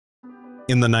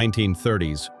In the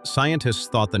 1930s, scientists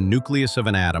thought the nucleus of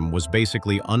an atom was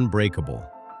basically unbreakable.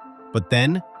 But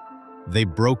then, they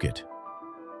broke it.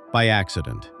 By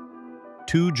accident.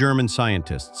 Two German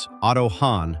scientists, Otto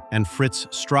Hahn and Fritz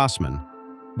Strassmann,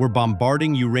 were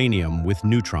bombarding uranium with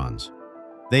neutrons.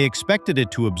 They expected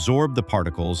it to absorb the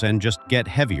particles and just get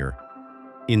heavier.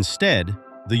 Instead,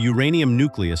 the uranium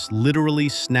nucleus literally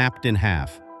snapped in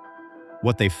half.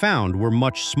 What they found were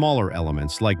much smaller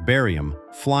elements like barium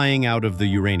flying out of the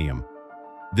uranium.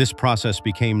 This process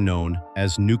became known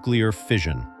as nuclear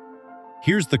fission.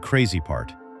 Here's the crazy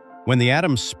part. When the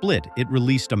atom split, it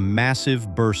released a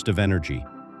massive burst of energy,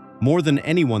 more than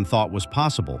anyone thought was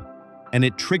possible, and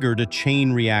it triggered a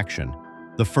chain reaction,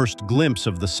 the first glimpse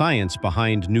of the science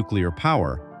behind nuclear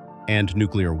power and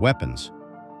nuclear weapons.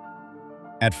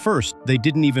 At first, they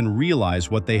didn't even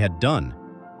realize what they had done.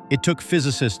 It took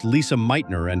physicist Lise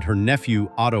Meitner and her nephew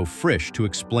Otto Frisch to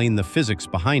explain the physics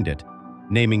behind it,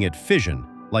 naming it fission,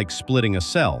 like splitting a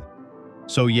cell.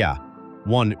 So yeah,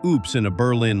 one oops in a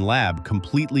Berlin lab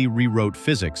completely rewrote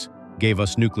physics, gave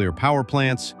us nuclear power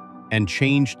plants, and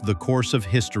changed the course of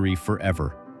history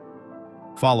forever.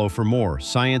 Follow for more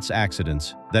science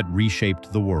accidents that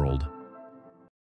reshaped the world.